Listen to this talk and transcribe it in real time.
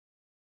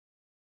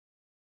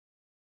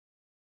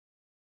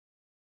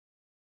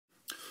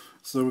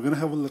So we're going to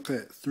have a look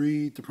at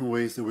 3 different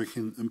ways that we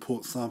can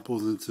import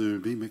samples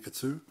into BeatMaker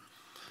 2.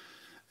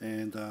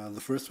 And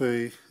the first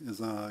way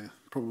is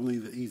probably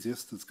the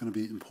easiest. It's going to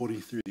be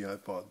importing through the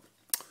iPod.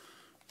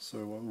 So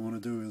what we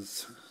want to do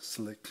is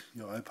select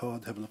your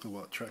iPod, have a look at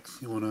what tracks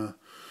you want to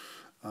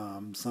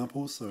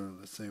sample. So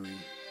let's say we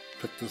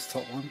pick this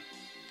top one.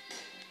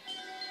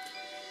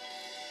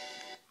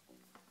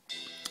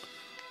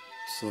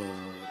 So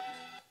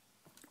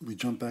we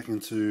jump back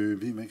into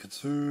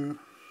BeatMaker 2,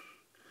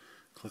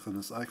 click on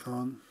this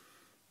icon,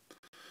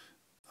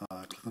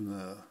 click on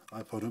the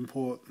iPod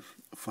import,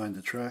 find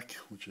the track,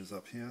 which is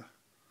up here,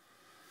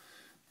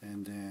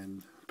 and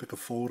then pick a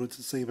folder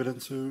to save it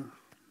into,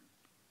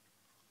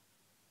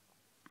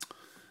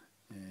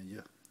 and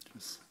yeah,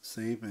 just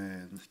save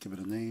and give it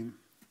a name,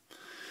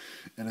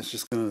 and it's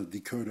just going to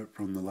decode it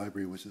from the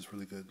library, which is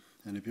really good.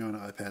 And if you're on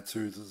an iPad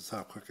 2, this is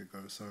how quick it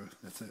goes. So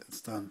that's it,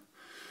 it's done.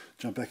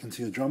 Jump back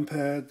into your drum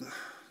pad,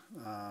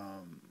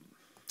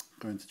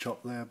 go into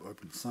Chop Lab,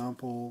 open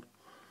sample,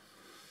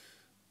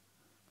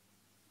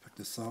 pick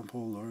the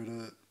sample, load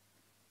it,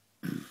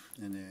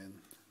 and then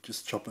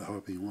just chop it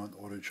however you want,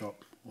 auto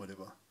chop,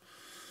 whatever.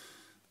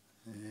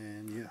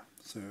 And yeah,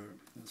 so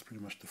that's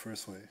pretty much the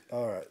first way.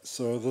 Alright,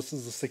 so this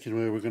is the second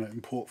way. We're going to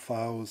import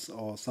files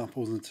or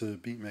samples into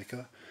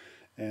BeatMaker,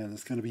 and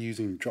it's going to be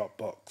using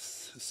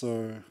Dropbox.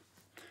 So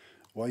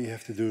what you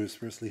have to do is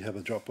firstly have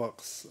a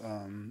Dropbox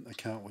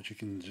account, which you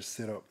can just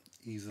set up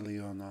easily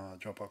on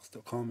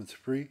Dropbox.com. It's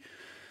free.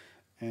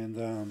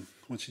 And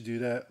once you do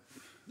that,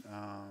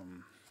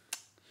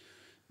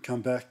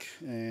 come back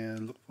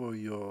and look for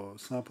your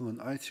sample in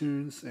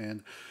iTunes.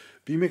 And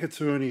BeatMaker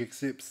 2 only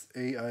accepts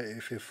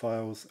AIFF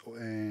files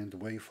and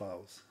WAV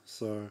files.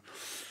 So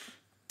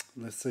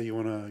let's say you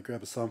want to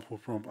grab a sample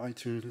from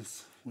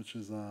iTunes, which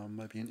is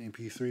might be an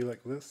MP3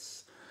 like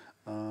this.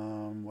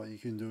 What you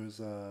can do is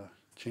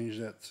change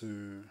that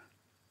to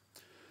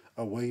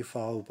a WAV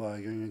file by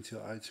going into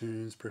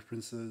iTunes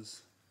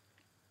preferences,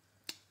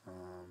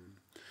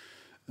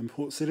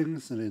 import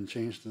settings, and then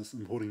change this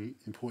import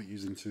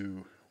using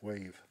to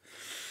WAV.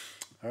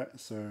 Alright,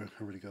 so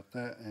I already got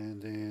that,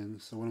 and then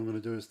so what I'm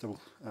going to do is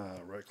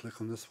right click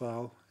on this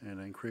file and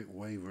then create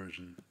WAV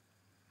version,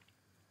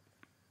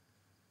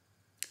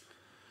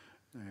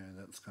 and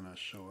that's going to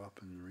show up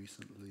in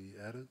recently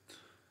added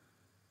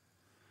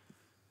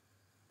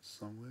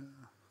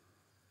somewhere.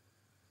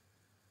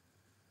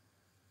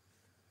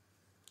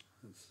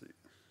 Let's see.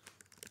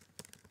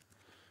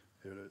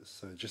 There it is.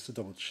 So just to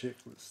double check,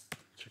 let's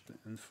check the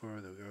info.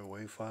 There we go,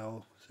 WAV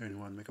file,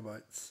 31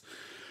 megabytes.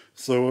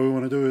 So what we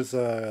want to do is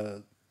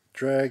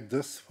drag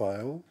this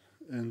file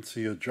into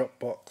your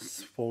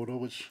Dropbox folder,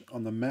 which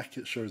on the Mac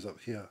it shows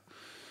up here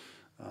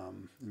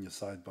in your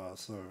sidebar.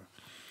 So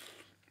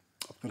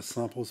I've got a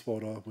samples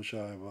folder, which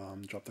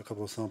I've dropped a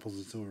couple of samples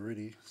into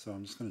already. So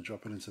I'm just going to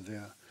drop it into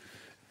there.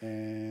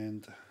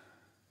 And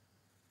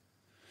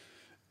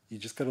you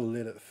just got to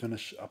let it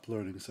finish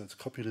uploading, so it's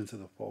copied into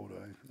the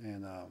folder,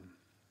 and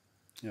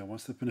yeah,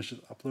 once it finishes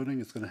uploading,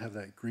 it's going to have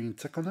that green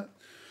tick on it,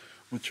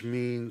 which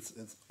means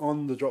it's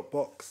on the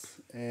Dropbox,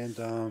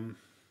 and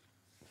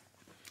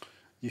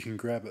you can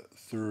grab it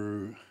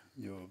through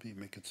your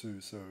BeatMaker 2.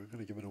 So we're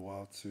going to give it a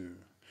while to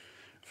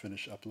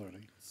finish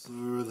uploading.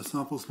 So the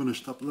sample's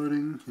finished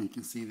uploading, and you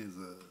can see there's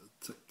a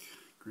tick,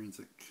 green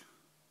tick.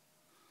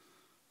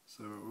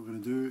 So what we're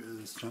going to do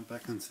is jump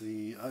back into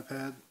the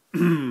iPad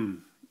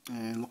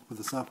and look for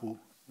the sample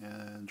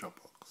in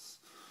Dropbox.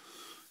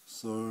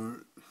 So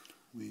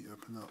we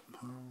open up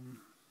Home,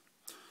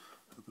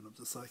 open up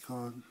this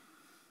icon,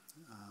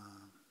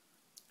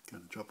 go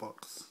to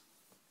Dropbox,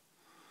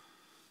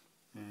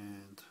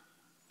 and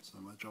so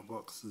my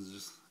Dropbox is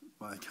just,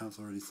 my account's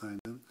already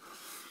signed in,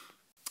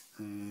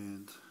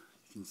 and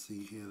you can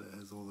see here that it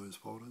has all those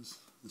folders.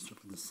 Let's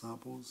jump into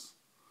samples,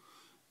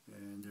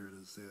 and there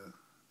it is there,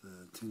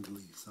 the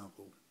Tingly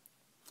sample.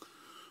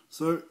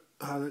 So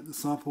highlight the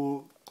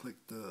sample, click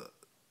the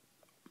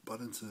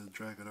button to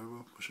drag it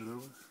over, push it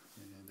over,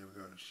 and there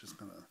we go. It's just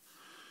going to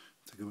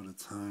take a bit of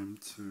time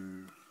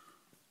to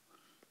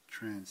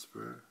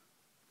transfer.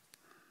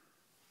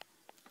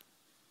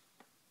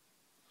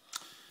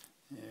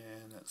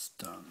 And that's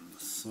done.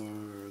 So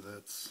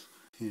that's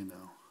here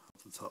now,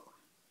 at the top.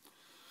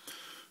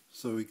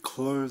 So we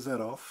close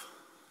that off,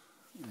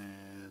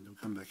 and we'll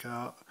come back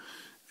out.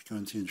 If you go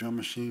into your drum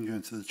machine, go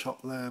into the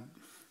Chop Lab,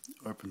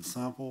 open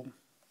sample,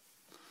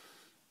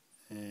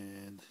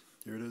 and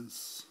there it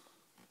is.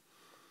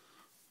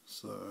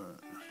 So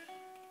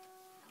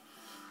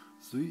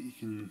you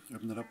can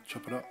open it up,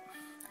 chop it up,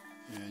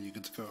 and you're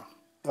good to go.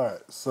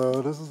 Alright,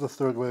 so this is the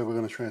third way we're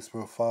going to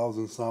transfer files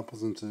and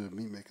samples into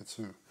BeatMaker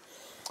 2.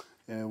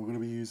 And we're going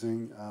to be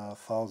using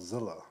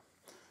Filezilla.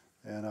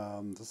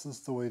 And this is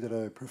the way that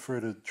I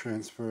prefer to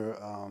transfer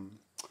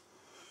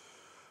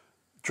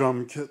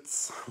drum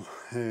kits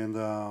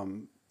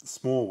and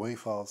small WAV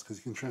files, because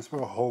you can transfer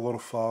a whole lot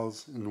of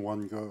files in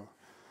one go.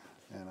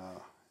 And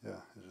yeah,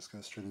 it just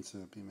goes straight into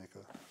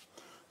BeatMaker.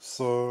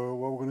 So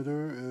what we're going to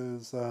do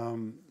is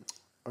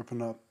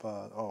open up,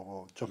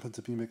 jump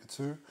into BeatMaker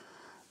 2,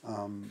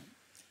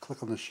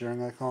 click on the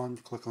sharing icon,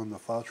 click on the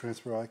file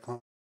transfer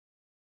icon,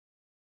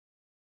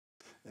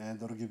 and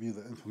that'll give you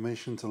the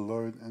information to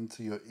load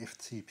into your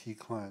FTP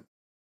client.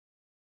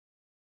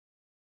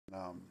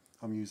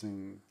 I'm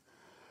using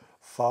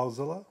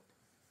Filezilla,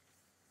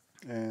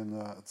 and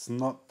it's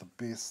not the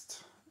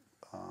best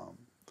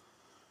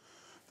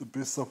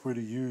software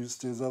to use.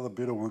 There's other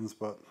better ones,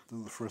 but this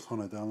is the first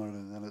one I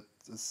downloaded, and it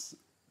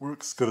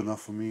works good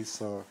enough for me.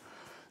 So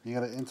you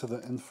gotta enter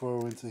the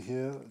info into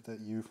here that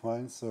you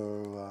find.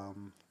 So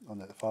on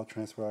that file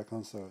transfer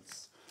icon, so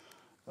it's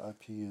the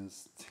IP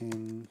is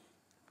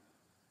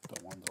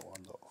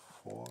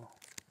 10.1.1.4.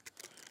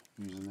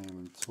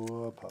 Username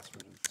Intua,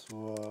 password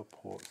Intua,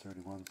 port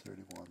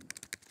 3131,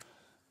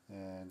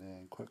 and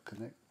then click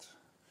connect,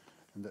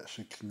 and that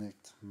should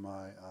connect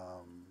my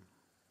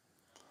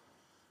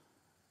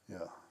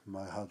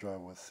my hard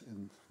drive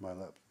within my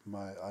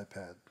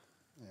iPad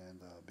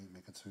and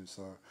BeatMaker 2.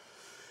 So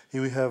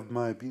here we have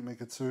my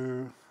BeatMaker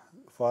 2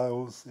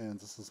 files, and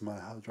this is my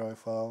hard drive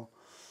file,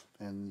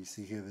 and you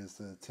see here there's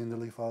the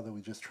Tenderly file that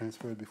we just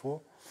transferred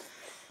before.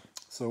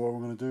 So what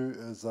we're going to do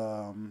is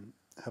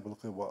have a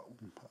look at what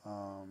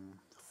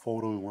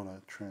folder we want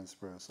to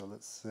transfer. So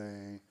let's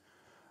say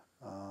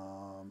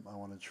I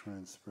want to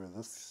transfer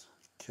this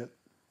kit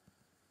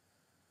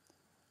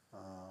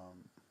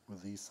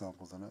with these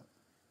samples in it.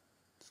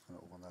 Just going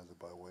to organize it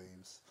by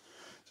waves.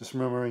 Just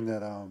remembering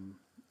that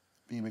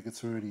BeatMaker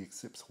 2 already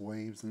accepts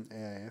waves and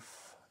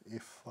AIF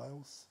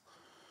files.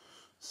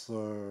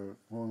 So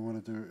what we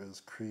want to do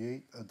is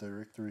create a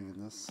directory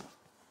in this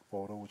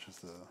folder, which is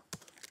the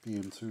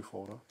BM2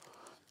 folder.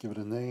 Give it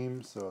a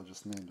name, so I'll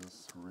just name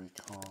this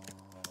Recon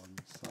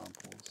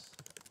Samples.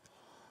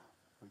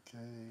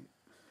 Okay.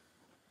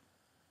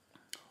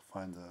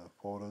 Find the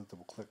folder,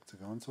 double click to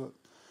go into it.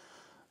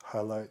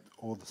 Highlight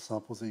all the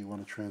samples that you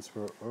want to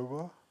transfer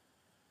over.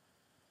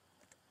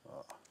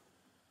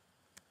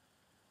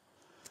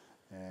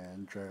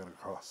 And drag it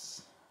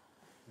across.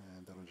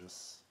 And it'll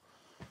just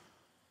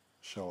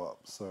show up.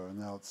 So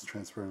now it's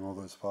transferring all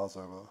those files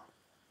over.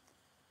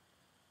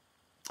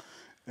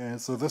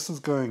 And so this is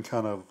going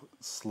kind of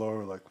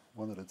slow, like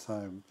one at a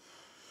time.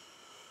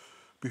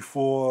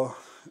 Before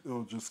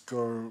it'll just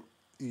go,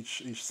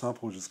 each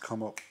sample will just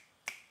come up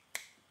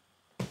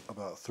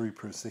about 3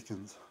 per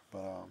second. But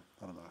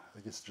I don't know, I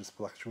guess it just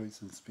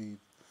fluctuates in speed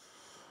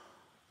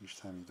each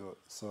time you do it.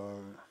 So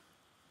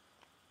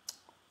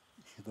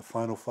the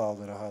final file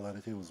that I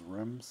highlighted here was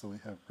RIM, so we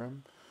have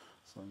RIM.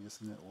 So I'm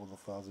guessing that all the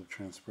files have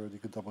transferred. You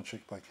could double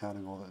check by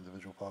counting all the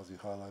individual files you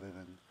highlighted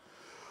and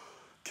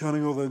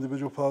counting all the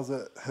individual files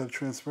that have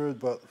transferred,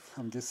 but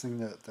I'm guessing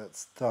that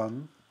that's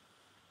done.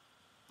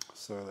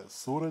 So that's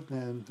sorted,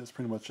 and that's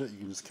pretty much it. You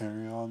can just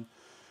carry on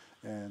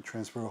and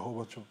transfer a whole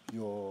bunch of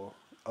your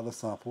other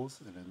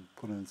samples and then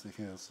put it into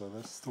here. So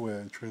that's the way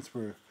I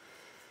transfer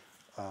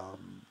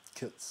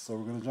kits. So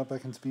we're going to jump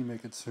back into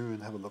BeatMaker 2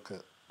 and have a look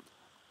at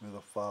where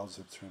the files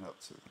have turned up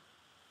to.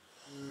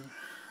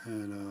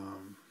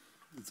 And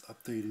it's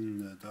updating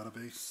the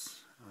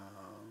database.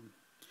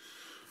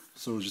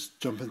 So we'll just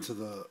jump into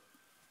the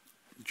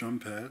drum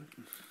pad,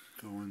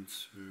 go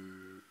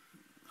into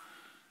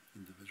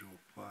individual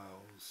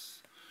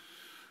files,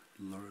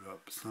 load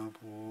up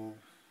sample,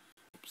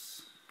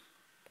 oops,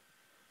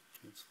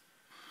 let's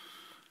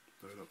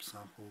load up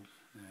sample,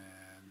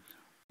 and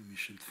we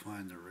should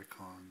find the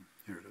Recon,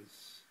 here it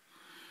is,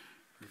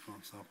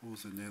 Recon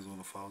samples, and there's all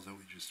the files that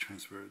we just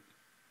transferred.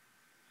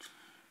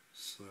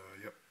 So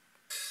yep,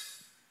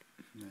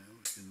 now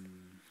we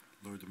can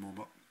load them all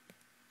up,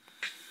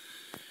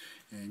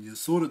 and you're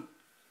sorted.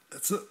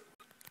 That's it.